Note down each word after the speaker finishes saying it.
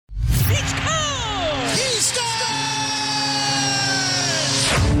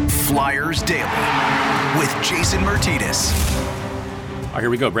Flyers Daily with Jason Martinez. All right, here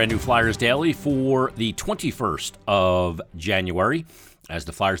we go. Brand new Flyers Daily for the 21st of January, as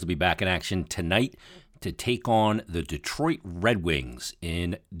the Flyers will be back in action tonight to take on the Detroit Red Wings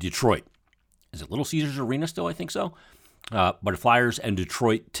in Detroit. Is it Little Caesars Arena still? I think so. But Flyers and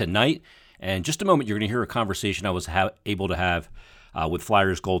Detroit tonight. And in just a moment, you're going to hear a conversation I was able to have with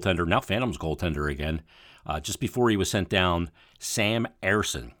Flyers goaltender, now Phantoms goaltender again, just before he was sent down, Sam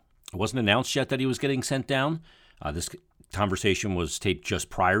Ersson. It wasn't announced yet that he was getting sent down. This conversation was taped just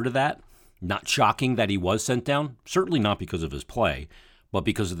prior to that. Not shocking that he was sent down, certainly not because of his play, but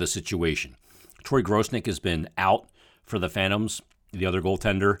because of the situation. Troy Grosenick has been out for the Phantoms, the other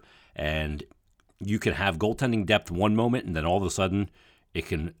goaltender, and you can have goaltending depth one moment, and then all of a sudden it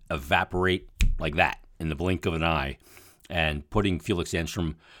can evaporate like that in the blink of an eye. And putting Felix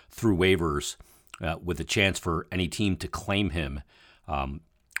Sandstrom through waivers with a chance for any team to claim him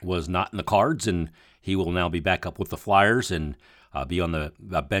was not in the cards, and he will now be back up with the Flyers and be on the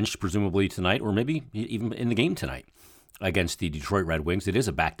bench presumably tonight, or maybe even in the game tonight against the Detroit Red Wings. It is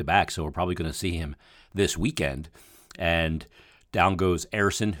a back-to-back, so we're probably going to see him this weekend. And down goes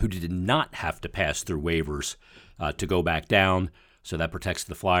Ersson, who did not have to pass through waivers to go back down, so that protects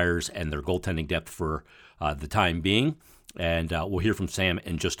the Flyers and their goaltending depth for the time being. And we'll hear from Sam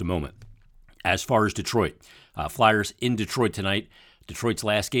in just a moment. As far as Detroit, Flyers in Detroit tonight. Detroit's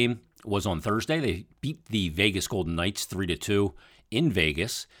last game was on Thursday. They beat the Vegas Golden Knights 3-2 in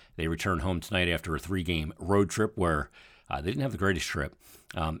Vegas. They return home tonight after a 3-game road trip where they didn't have the greatest trip.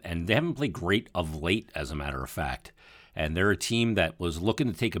 And they haven't played great of late, as a matter of fact. And they're a team that was looking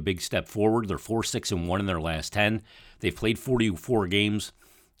to take a big step forward. They're 4-6-1 in their last 10. They've played 44 games,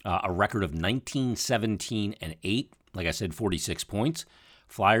 a record of 19-17-8. Like I said, 46 points.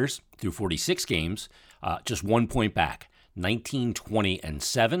 Flyers, through 46 games, just 1 point back.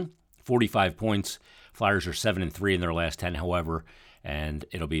 19-20-7, 45 points. Flyers are 7-3 in their last 10, however, and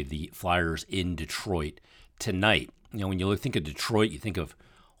it'll be the Flyers in Detroit tonight. You know, when you think of Detroit, you think of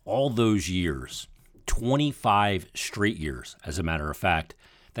all those years, 25 straight years, as a matter of fact,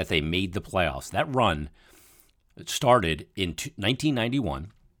 that they made the playoffs. That run started in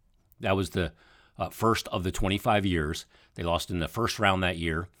 1991. That was the first of the 25 years. They lost in the first round that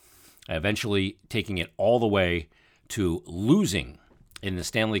year, eventually taking it all the way to losing in the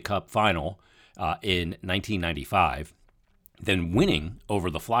Stanley Cup final in 1995, then winning over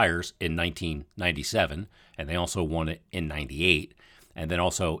the Flyers in 1997, and they also won it in 98, and then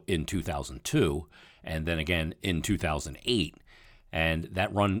also in 2002, and then again in 2008. And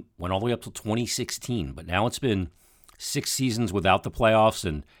that run went all the way up to 2016, but now it's been 6 seasons without the playoffs,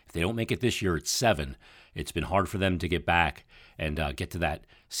 and if they don't make it this year, it's 7. It's been hard for them to get back and get to that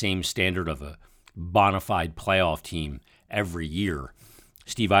same standard of a bona fide playoff team every year.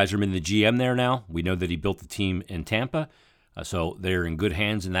 Steve Yzerman, the GM there now, we know that he built the team in Tampa, so they're in good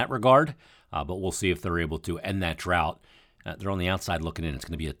hands in that regard, but we'll see if they're able to end that drought. They're on the outside looking in. It's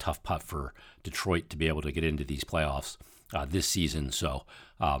going to be a tough putt for Detroit to be able to get into these playoffs this season. So,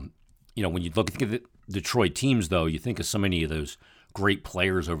 when you look at the Detroit teams, though, you think of so many of those great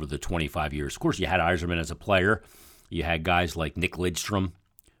players over the 25 years. Of course, you had Yzerman as a player. You had guys like Nick Lidstrom,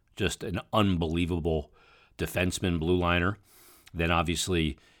 just an unbelievable defenseman, blue liner. Then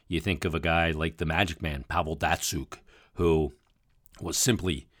obviously you think of a guy like the Magic Man, Pavel Datsyuk, who was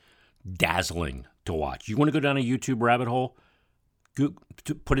simply dazzling to watch. You want to go down a YouTube rabbit hole?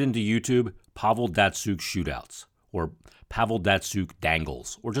 Put it into YouTube, Pavel Datsyuk shootouts, or Pavel Datsyuk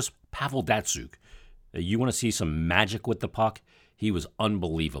dangles, or just Pavel Datsyuk. You want to see some magic with the puck? He was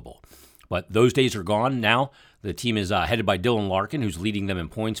unbelievable. But those days are gone now. The team is headed by Dylan Larkin, who's leading them in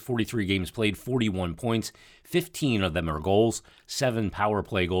points. 43 games played, 41 points. 15 of them are goals, 7 power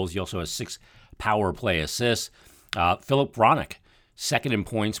play goals. He also has 6 power play assists. Philip Hronek, second in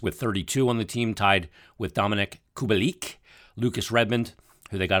points with 32 on the team, tied with Dominic Kubalik. Lucas Redmond,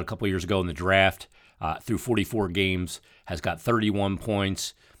 who they got a couple years ago in the draft, through 44 games, has got 31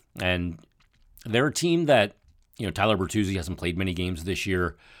 points. And they're a team that, Tyler Bertuzzi hasn't played many games this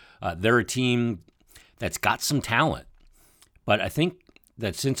year. They're a team that's got some talent. But I think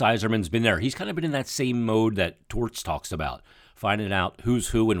that since Yzerman's been there, he's kind of been in that same mode that Torts talks about, finding out who's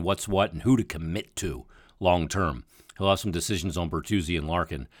who and what's what and who to commit to long term. He'll have some decisions on Bertuzzi and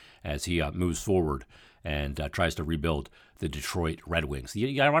Larkin as he moves forward and tries to rebuild the Detroit Red Wings.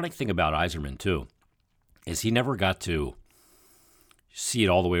 The ironic thing about Yzerman, too, is he never got to see it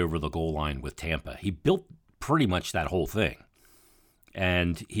all the way over the goal line with Tampa. He built pretty much that whole thing.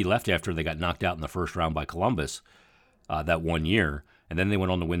 And he left after they got knocked out in the first round by Columbus that one year. And then they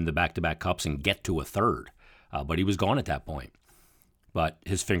went on to win the back-to-back cups and get to a third. But he was gone at that point. but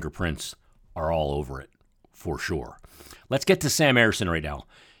his fingerprints are all over it for sure. Let's get to Sam Ersson right now.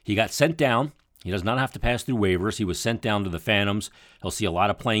 He got sent down. He does not have to pass through waivers. He was sent down to the Phantoms. He'll see a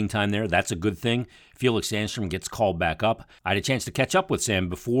lot of playing time there. That's a good thing. Felix Sandstrom gets called back up. I had a chance to catch up with Sam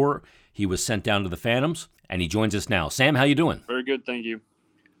before he was sent down to the Phantoms, and he joins us now. Sam, how you doing? Very good, thank you.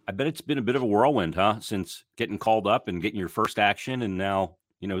 I bet it's been a bit of a whirlwind, huh, since getting called up and getting your first action and now,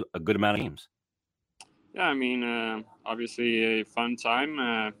 a good amount of games. Yeah, I mean, obviously a fun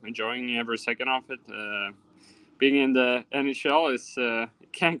time, enjoying every second of it. Being in the NHL is,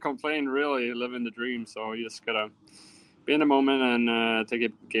 can't complain really, living the dream. So you just got to be in the moment and take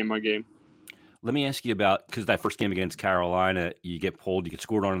it game by game. Let me ask you about, because that first game against Carolina, you get pulled, you get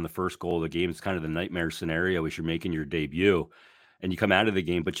scored on in the first goal of the game. It's kind of the nightmare scenario as you're making your debut and you come out of the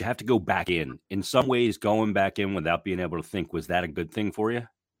game, but you have to go back in. In some ways, going back in without being able to think, was that a good thing for you?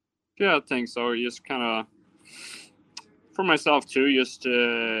 Yeah, I think so. Just kind of, for myself too, just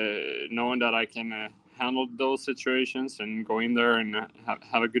knowing that I can handle those situations and go in there and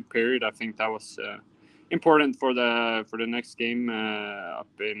have a good period. I think that was important for the next game up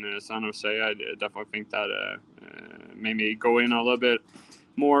in San Jose. I definitely think that made me go in a little bit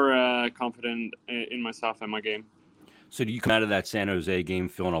more confident in myself and my game. So do you come out of that San Jose game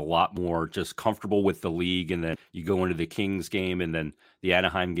feeling a lot more just comfortable with the league, and then you go into the Kings game and then the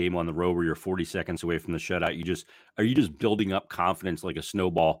Anaheim game on the road where you're 40 seconds away from the shutout? Are you just building up confidence like a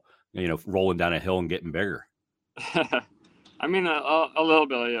snowball, rolling down a hill and getting bigger? I mean, a little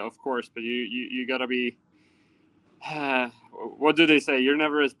bit, of course, but you got to be, what do they say? You're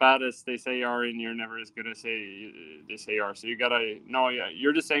never as bad as they say you are, and you're never as good as they say you are. So you got to know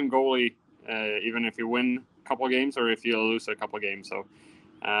you're the same goalie, even if you win a couple of games or if you lose a couple of games. So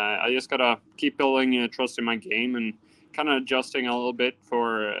I just got to keep building trust in my game and kind of adjusting a little bit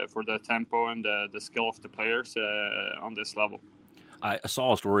for the tempo and the skill of the players on this level. I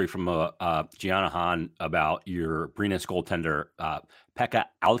saw a story from Gianna Hahn about your Brynäs goaltender, Pekka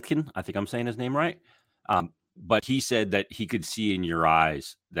Alkin. I think I'm saying his name right. But he said that he could see in your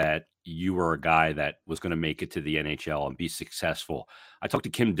eyes that you were a guy that was going to make it to the NHL and be successful. I talked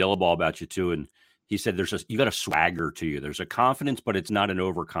to Kim Dillaball about you too, and he said you got a swagger to you. There's a confidence, but it's not an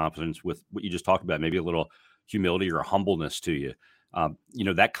overconfidence with what you just talked about, maybe a little humility or humbleness to you.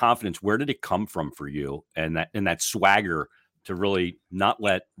 That confidence, where did it come from for you? And that swagger to really not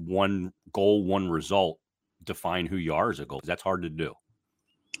let one goal, one result define who you are as a goalie. That's hard to do.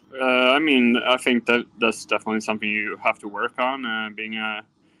 I mean, I think that's definitely something you have to work on. Being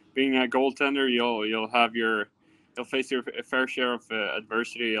a goaltender, you'll face your fair share of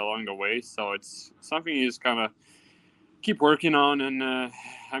adversity along the way. So it's something you just kind of keep working on. And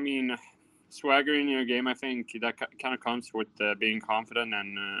I mean, swagger in your game, I think that kind of comes with being confident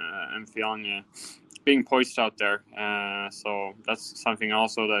and feeling being poised out there. So that's something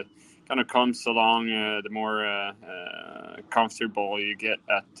also that kind of comes along the more comfortable you get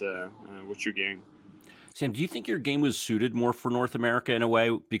at what you're getting. Sam, do you think your game was suited more for North America in a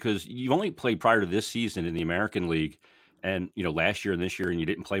way? Because you only played prior to this season in the American League and, last year and this year, and you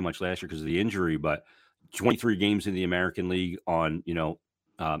didn't play much last year because of the injury, but 23 games in the American League on,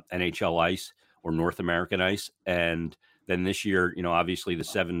 NHL ice or North American ice. And then this year, obviously the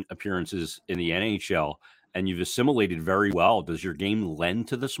 7 appearances in the NHL, and you've assimilated very well. Does your game lend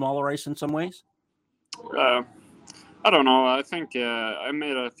to the smaller ice in some ways? I don't know. I think I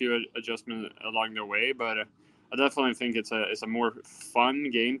made a few adjustments along the way, but I definitely think it's a more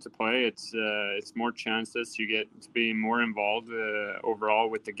fun game to play. It's more chances. You get to be more involved overall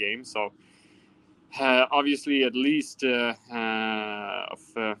with the game. So obviously, at least I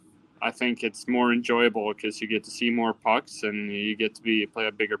think it's more enjoyable because you get to see more pucks and you get to play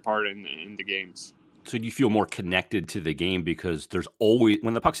a bigger part in the games. So do you feel more connected to the game because there's always,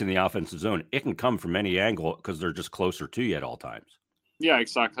 when the puck's in the offensive zone, it can come from any angle because they're just closer to you at all times? Yeah,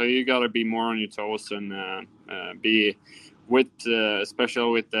 exactly. You got to be more on your toes and be with,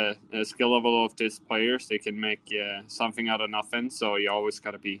 especially with the skill level of these players, they can make something out of nothing. So you always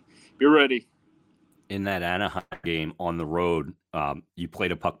got to be ready. In that Anaheim game on the road, you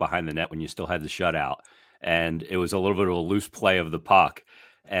played a puck behind the net when you still had the shutout, and it was a little bit of a loose play of the puck.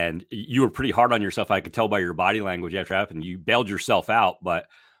 And you were pretty hard on yourself. I could tell by your body language after it happened. You bailed yourself out, but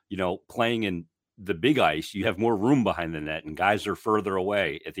playing in the big ice, you have more room behind the net, and guys are further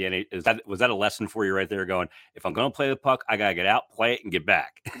away. At the end, was that a lesson for you right there? Going, if I'm going to play the puck, I gotta get out, play it, and get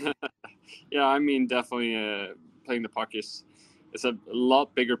back. Yeah, I mean, definitely playing the puck is a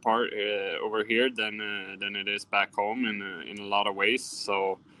lot bigger part over here than it is back home in a lot of ways.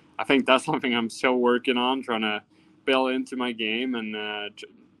 So I think that's something I'm still working on, trying to build into my game and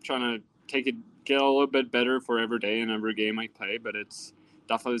trying to get a little bit better for every day and every game I play, but it's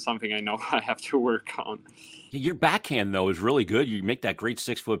definitely something I know I have to work on. Your backhand, though, is really good. You make that great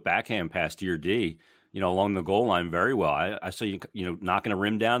 6-foot backhand pass to your D, along the goal line very well. I saw you, knocking a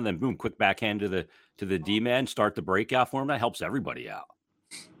rim down, then boom, quick backhand to the D man, start the breakout for him. That helps everybody out.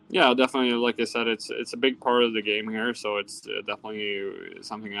 Yeah, definitely. Like I said, it's a big part of the game here, so it's definitely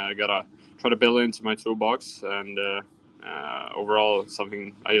something I gotta try to build into my toolbox, and overall,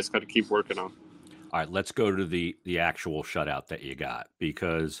 something I just gotta keep working on. All right, let's go to the actual shutout that you got,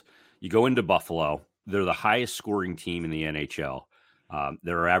 because you go into Buffalo. They're the highest scoring team in the NHL.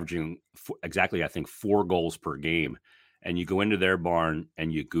 They're averaging exactly, I think, 4 goals per game. And you go into their barn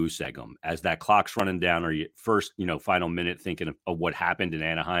and you goose egg them as that clock's running down, or you first, final minute thinking of what happened in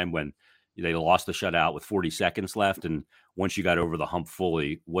Anaheim when they lost the shutout with 40 seconds left. And once you got over the hump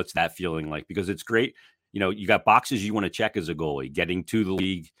fully, what's that feeling like? Because it's great. You got boxes you want to check as a goalie, getting to the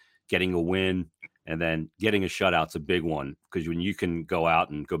league, getting a win, and then getting a shutout's a big one, because when you can go out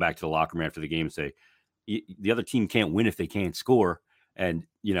and go back to the locker room after the game and say, the other team can't win if they can't score. And,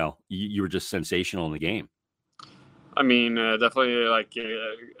 you were just sensational in the game. I mean, definitely,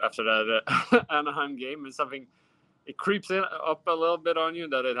 after that Anaheim game, is something, it creeps up a little bit on you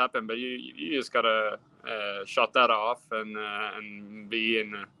that it happened, but you just gotta shut that off and be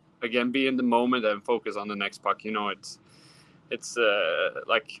in the moment and focus on the next puck. It's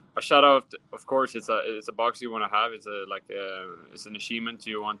like a shutout. Of course, it's a box you want to have. It's an achievement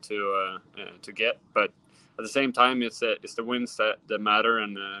you want to get, but at the same time, it's the wins that matter,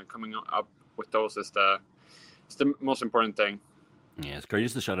 and coming up with those is the most important thing. Yeah, as great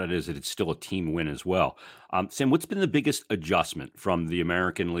as the shutout is, it's still a team win as well. Sam, what's been the biggest adjustment from the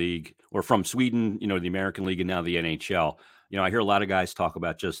American League, or from Sweden, the American League, and now the NHL? I hear a lot of guys talk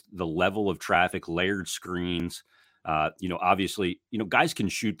about just the level of traffic, layered screens. Obviously, guys can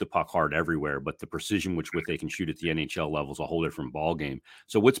shoot the puck hard everywhere, but the precision which they can shoot at the NHL level is a whole different ball game.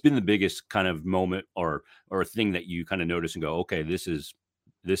 So what's been the biggest kind of moment or thing that you kind of notice and go, okay, this is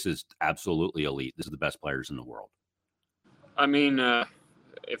absolutely elite. This is the best players in the world. I mean,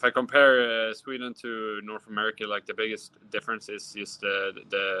 if I compare Sweden to North America, like, the biggest difference is just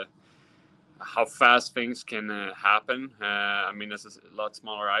the how fast things can happen. I mean, this is a lot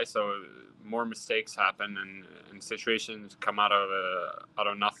smaller ice, so more mistakes happen, and situations come out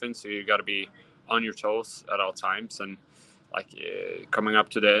of nothing. So you got to be on your toes at all times. And coming up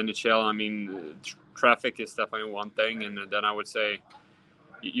to the NHL, I mean, traffic is definitely one thing, and then I would say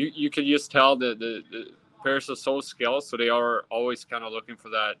you can just tell the players are so skilled, so they are always kind of looking for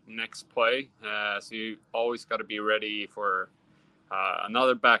that next play. So you always got to be ready for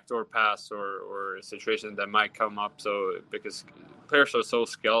another backdoor pass or a situation that might come up. So because players are so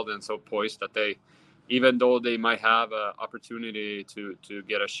skilled and so poised that they, even though they might have an opportunity to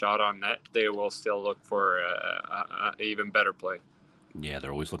get a shot on net, they will still look for a even better play. Yeah,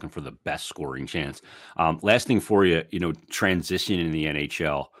 they're always looking for the best scoring chance. Last thing for you, transition in the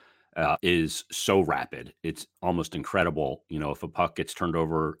NHL is so rapid. It's almost incredible. If a puck gets turned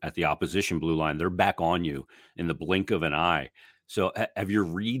over at the opposition blue line, they're back on you in the blink of an eye. So have your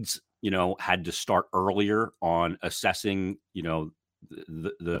reads, had to start earlier on assessing,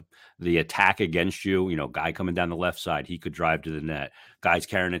 the attack against you? Guy coming down the left side, he could drive to the net. Guys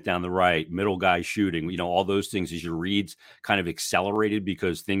carrying it down the right, middle guy shooting, all those things. As your reads kind of accelerated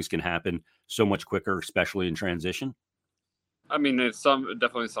because things can happen so much quicker, especially in transition? I mean, it's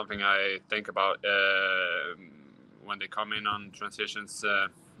definitely something I think about when they come in on transitions.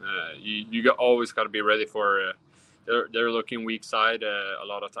 You always got to be ready for. They're looking weak side a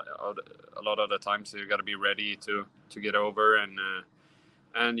lot of the time, so you got to be ready to get over,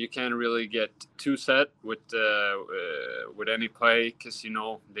 and you can't really get too set with any play, because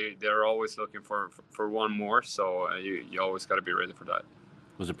they're always looking for one more, so you always got to be ready for that.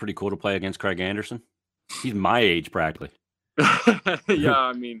 Was it pretty cool to play against Craig Anderson? He's my age practically. Yeah,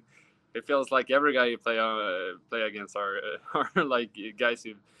 I mean, it feels like every guy you play against are like guys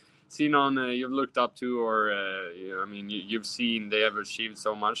you've seen on, you've looked up to, or I mean, you've seen they have achieved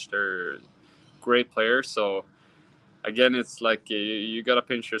so much. They're great players. So again, it's like you got to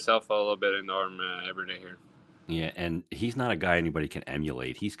pinch yourself a little bit in the arm every day here. Yeah, and he's not a guy anybody can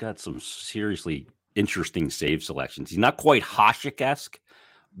emulate. He's got some seriously interesting save selections. He's not quite Hasek-esque,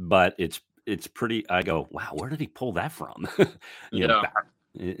 but it's pretty. I go, wow, where did he pull that from? Yeah.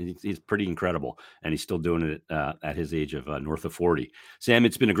 He's pretty incredible, and he's still doing it at his age of north of 40. Sam,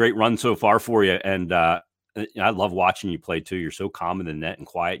 it's been a great run so far for you, and I love watching you play too. You're so calm in the net and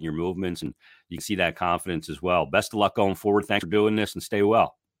quiet in your movements, and you can see that confidence as well. Best of luck going forward. Thanks for doing this, and stay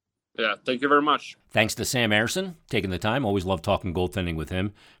well. Yeah, thank you very much. Thanks to Sam Ersson, taking the time. Always love talking goaltending with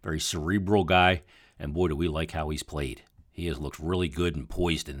him. Very cerebral guy, and boy, do we like how he's played. He has looked really good and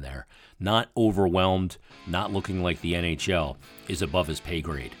poised in there. Not overwhelmed, not looking like the NHL is above his pay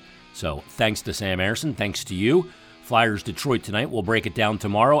grade. So thanks to Sam Ersson, thanks to you. Flyers Detroit tonight. We'll break it down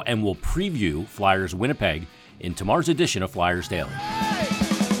tomorrow, and we'll preview Flyers Winnipeg in tomorrow's edition of Flyers Daily.